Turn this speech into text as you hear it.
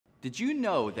Did you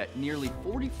know that nearly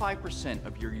 45%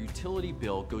 of your utility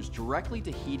bill goes directly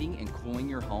to heating and cooling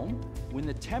your home? When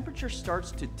the temperature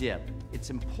starts to dip, it's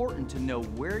important to know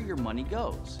where your money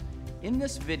goes. In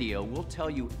this video, we'll tell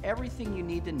you everything you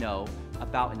need to know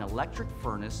about an electric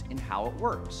furnace and how it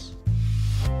works.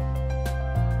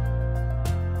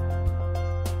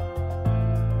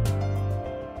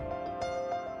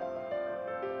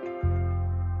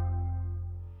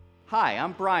 Hi,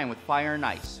 I'm Brian with Fire and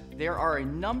Ice. There are a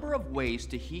number of ways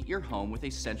to heat your home with a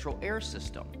central air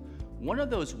system. One of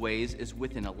those ways is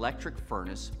with an electric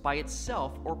furnace by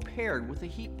itself or paired with a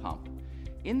heat pump.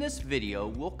 In this video,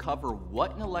 we'll cover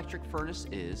what an electric furnace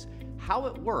is, how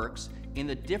it works, and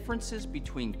the differences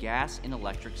between gas and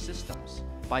electric systems.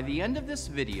 By the end of this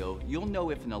video, you'll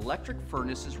know if an electric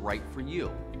furnace is right for you.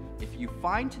 If you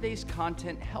find today's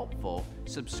content helpful,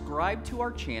 subscribe to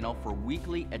our channel for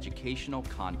weekly educational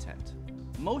content.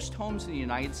 Most homes in the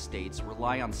United States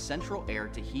rely on central air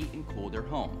to heat and cool their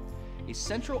home. A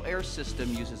central air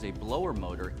system uses a blower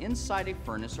motor inside a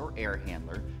furnace or air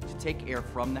handler to take air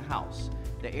from the house.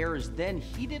 The air is then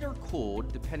heated or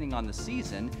cooled depending on the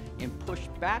season and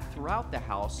pushed back throughout the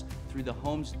house through the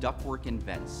home's ductwork and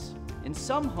vents. In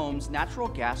some homes, natural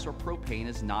gas or propane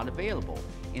is not available,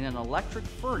 and an electric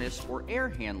furnace or air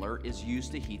handler is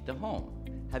used to heat the home.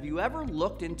 Have you ever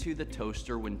looked into the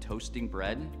toaster when toasting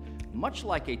bread? Much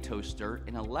like a toaster,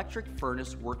 an electric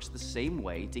furnace works the same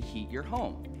way to heat your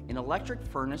home. An electric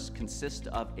furnace consists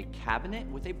of a cabinet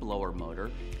with a blower motor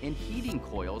and heating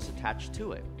coils attached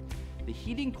to it. The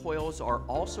heating coils are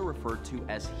also referred to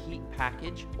as heat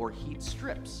package or heat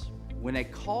strips. When a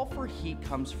call for heat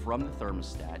comes from the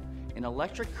thermostat, an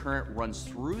electric current runs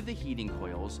through the heating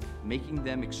coils, making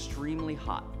them extremely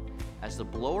hot. As the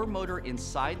blower motor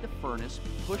inside the furnace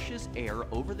pushes air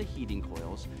over the heating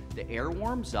coils, the air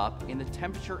warms up and the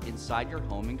temperature inside your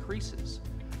home increases.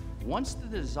 Once the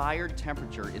desired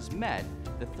temperature is met,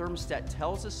 the thermostat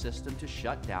tells the system to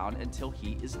shut down until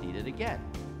heat is needed again.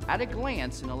 At a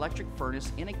glance, an electric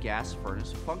furnace and a gas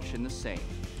furnace function the same.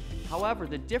 However,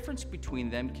 the difference between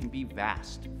them can be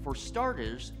vast. For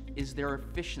starters, is their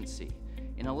efficiency.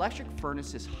 An electric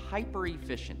furnace is hyper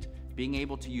efficient, being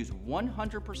able to use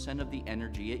 100% of the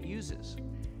energy it uses.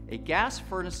 A gas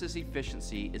furnace's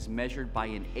efficiency is measured by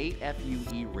an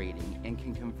AFUE rating and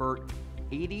can convert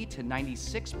 80 to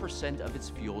 96% of its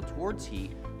fuel towards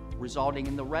heat, resulting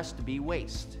in the rest to be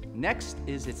waste. Next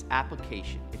is its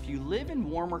application. If you live in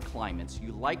warmer climates,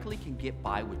 you likely can get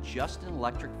by with just an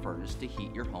electric furnace to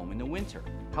heat your home in the winter.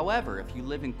 However, if you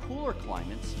live in cooler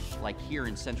climates, like here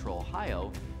in central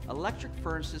Ohio, electric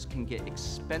furnaces can get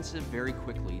expensive very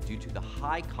quickly due to the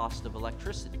high cost of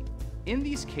electricity. In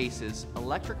these cases,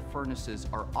 electric furnaces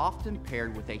are often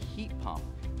paired with a heat pump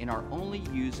and are only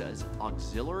used as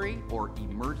auxiliary or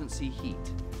emergency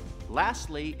heat.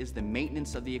 Lastly is the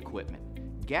maintenance of the equipment.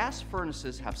 Gas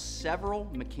furnaces have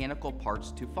several mechanical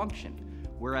parts to function,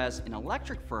 whereas an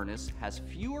electric furnace has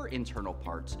fewer internal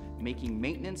parts, making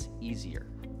maintenance easier.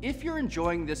 If you're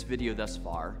enjoying this video thus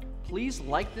far, please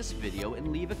like this video and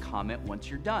leave a comment once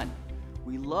you're done.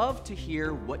 We love to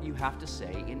hear what you have to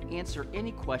say and answer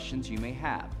any questions you may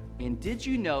have. And did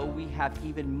you know we have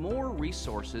even more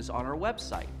resources on our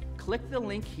website? Click the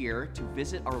link here to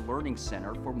visit our Learning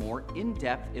Center for more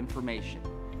in-depth information.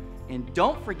 And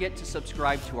don't forget to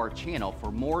subscribe to our channel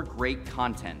for more great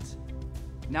content.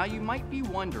 Now you might be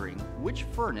wondering, which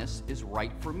furnace is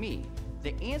right for me?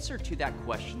 The answer to that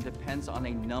question depends on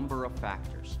a number of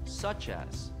factors, such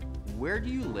as where do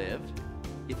you live?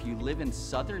 If you live in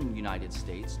southern United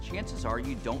States, chances are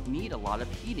you don't need a lot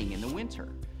of heating in the winter.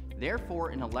 Therefore,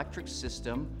 an electric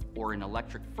system or an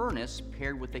electric furnace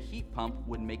paired with a heat pump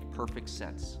would make perfect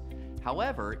sense.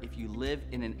 However, if you live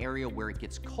in an area where it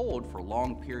gets cold for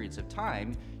long periods of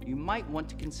time, you might want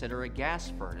to consider a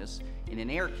gas furnace and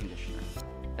an air conditioner.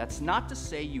 That's not to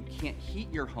say you can't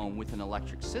heat your home with an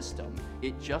electric system,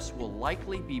 it just will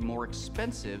likely be more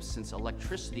expensive since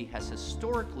electricity has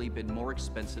historically been more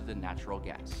expensive than natural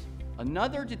gas.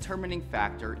 Another determining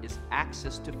factor is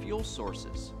access to fuel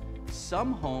sources.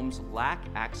 Some homes lack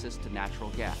access to natural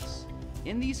gas.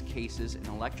 In these cases, an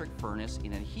electric furnace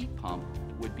and a heat pump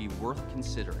would be worth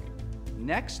considering.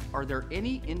 Next, are there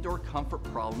any indoor comfort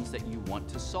problems that you want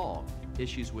to solve?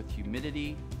 Issues with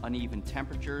humidity, uneven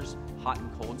temperatures, hot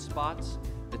and cold spots?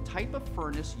 The type of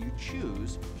furnace you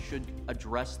choose should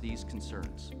address these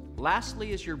concerns.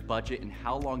 Lastly is your budget and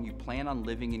how long you plan on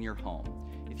living in your home.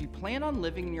 If you plan on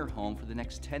living in your home for the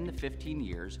next 10 to 15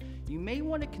 years, you may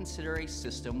want to consider a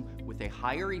system with a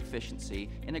higher efficiency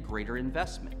and a greater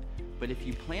investment. But if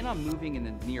you plan on moving in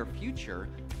the near future,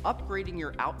 upgrading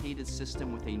your outdated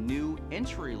system with a new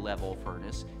entry-level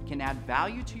furnace can add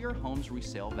value to your home's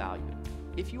resale value.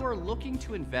 If you are looking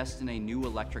to invest in a new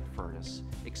electric furnace,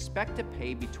 expect to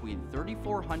pay between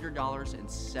 $3,400 and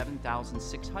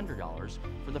 $7,600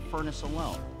 for the furnace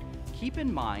alone. Keep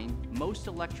in mind, most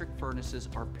electric furnaces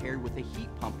are paired with a heat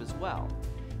pump as well.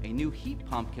 A new heat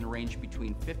pump can range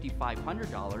between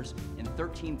 $5,500 and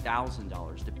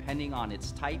 $13,000 depending on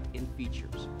its type and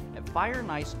features. At Fire &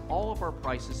 Ice, all of our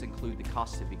prices include the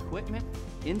cost of equipment,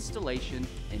 installation,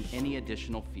 and any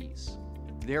additional fees.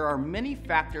 There are many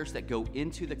factors that go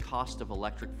into the cost of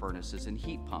electric furnaces and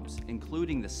heat pumps,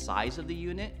 including the size of the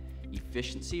unit,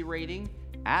 efficiency rating,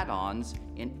 add-ons,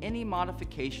 and any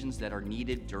modifications that are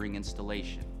needed during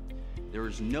installation. There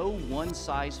is no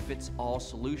one-size-fits-all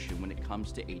solution when it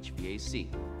comes to HVAC.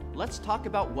 Let's talk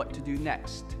about what to do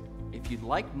next. If you'd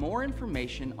like more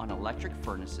information on electric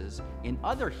furnaces and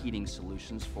other heating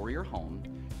solutions for your home,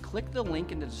 click the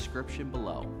link in the description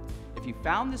below. If you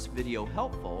found this video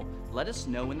helpful, let us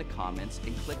know in the comments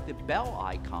and click the bell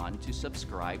icon to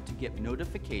subscribe to get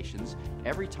notifications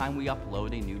every time we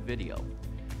upload a new video.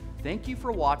 Thank you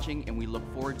for watching, and we look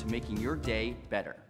forward to making your day better.